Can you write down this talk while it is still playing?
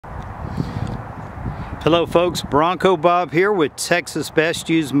Hello folks, Bronco Bob here with Texas Best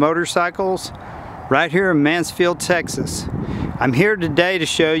Used Motorcycles right here in Mansfield, Texas. I'm here today to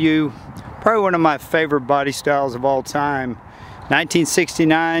show you probably one of my favorite body styles of all time,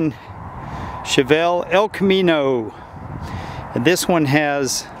 1969 Chevrolrt ElCamino. And this one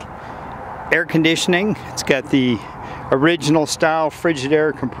has air conditioning. It's got the original style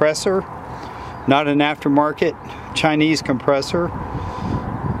Frigidaire compressor, not an aftermarket Chinese compressor.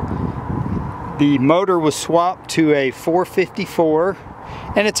 The motor was swapped to a 454,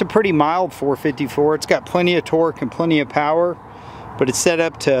 and it's a pretty mild 454. It's got plenty of torque and plenty of power, but it's set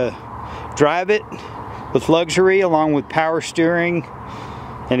up to drive it with luxury along with power steering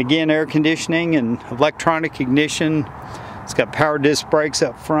and again air conditioning and electronic ignition. It's got power disc brakes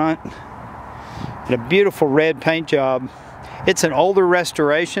up front and a beautiful red paint job. It's an older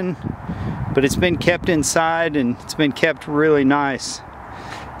restoration, but it's been kept inside and it's been kept really nice.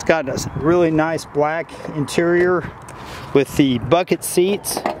 It's got a really nice black interior with the bucket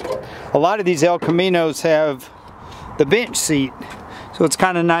seats. A lot of these ElCaminos have the bench seat, so it's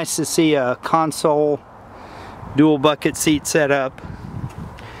kind of nice to see a console dual bucket seat set up.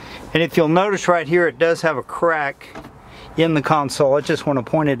 And if you'll notice right here, it does have a crack in the console. I just want to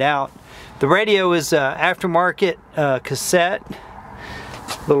point it out. The radio is aftermarket cassette,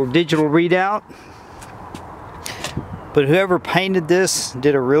 little digital readout. But whoever painted this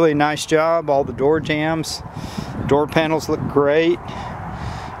did a really nice job. All the door jambs, door panels look great.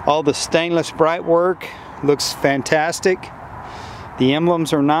 All the stainless bright work looks fantastic. The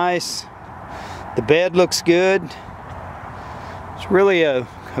emblems are nice. The bed looks good. It's really a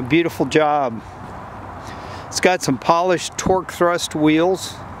beautiful job. It's got some polished torque thrust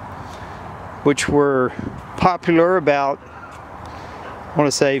wheels, which were popular about, I want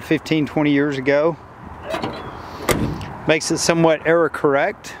to say 15-20 years ago. Makes it somewhat error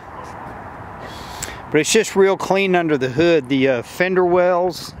correct, but it's just real clean under the hood. The fender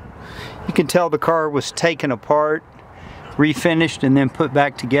wells, you can tell the car was taken apart, refinished, and then put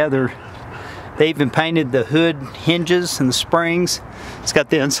back together. They even painted the hood hinges and the springs. It's got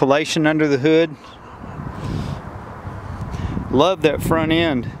the insulation under the hood. Love that front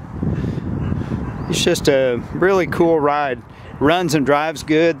end. It's just a really cool ride. Runs and drives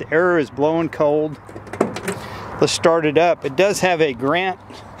good. The air is blowing cold. Let's start it up. It does have a Grant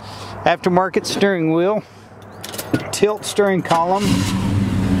aftermarket steering wheel, tilt steering column.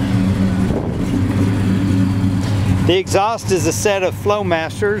 The exhaust is a set of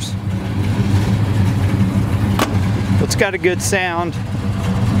Flowmasters. It's got a good sound.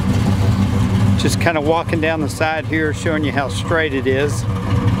 Just kind of walking down the side here, showing you how straight it is.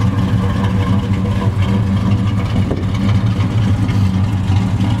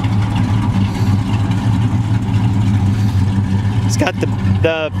 It's got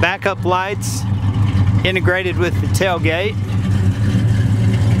the backup lights integrated with the tailgate.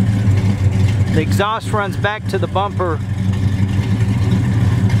 The exhaust runs back to the bumper.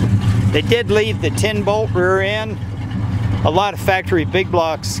 They did leave the 10-bolt rear end. A lot of factory big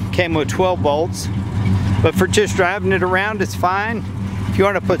blocks came with 12 bolts, but for just driving it around, it's fine. If you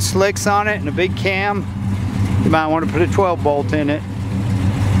want to put slicks on it and a big cam, you might want to put a 12-bolt in it.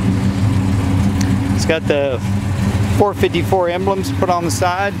 It's got the 454 emblems put on the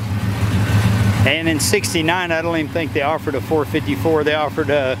side, and in '69 I don't even think they offered a 454. They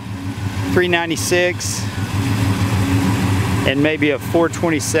offered a 396 and maybe a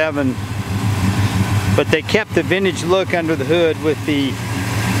 427, but they kept the vintage look under the hood with the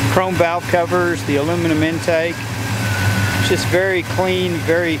chrome valve covers, the aluminum intake. Just very clean,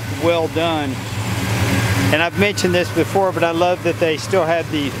 very well done. And I've mentioned this before, but I love that they still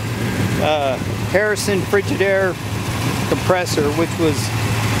have the Harrison Frigidaire compressor, which was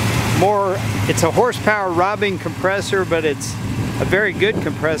more, it's a horsepower robbing compressor, but it's a very good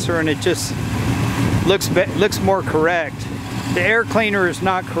compressor, and it just looks more correct. The air cleaner is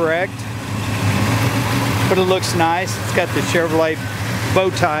not correct, but it looks nice. It's got the Chevrolet bow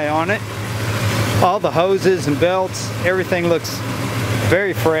tie on it. All the hoses and belts, everything looks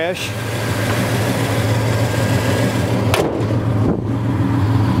very fresh.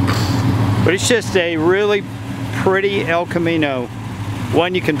 But it's just a really pretty ElCamino,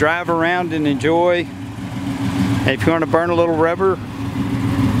 one you can drive around and enjoy. And if you want to burn a little rubber,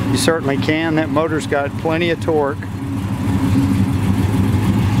 you certainly can. That motor's got plenty of torque.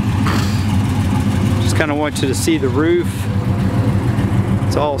 Just kind of want you to see the roof.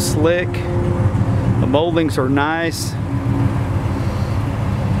 It's all slick. The moldings are nice.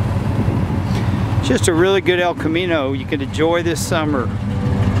 Just a really good ElCamino you can enjoy this summer.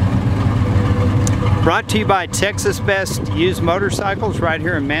 Brought to you by Texas Best Used Motorcycles right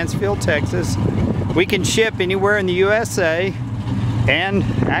here in Mansfield, Texas. we can ship anywhere in the USA and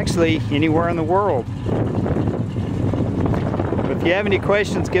actually anywhere in the world. If you have any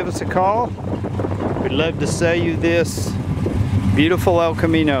questions, give us a call. We'd love to sell you this beautiful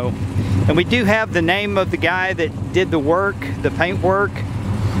ElCamino. And we do have the name of the guy that did the work, the paint work.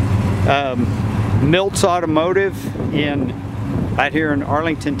 Milt's Automotive right here in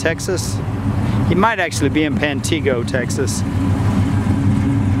Arlington, Texas. He might actually be in Pantego, Texas.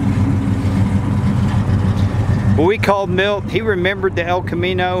 Well, we called Milt. He remembered the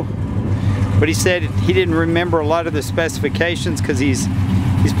ElCamino, but he said he didn't remember a lot of the specifications because he's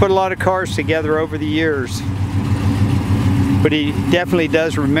put a lot of cars together over the years. But he definitely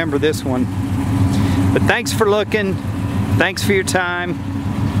does remember this one. But thanks for looking. Thanks for your time.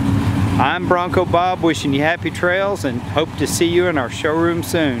 I'm Bronco Bob, wishing you happy trails and hope to see you in our showroom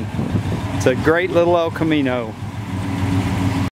soon. It's a great little ElCamino.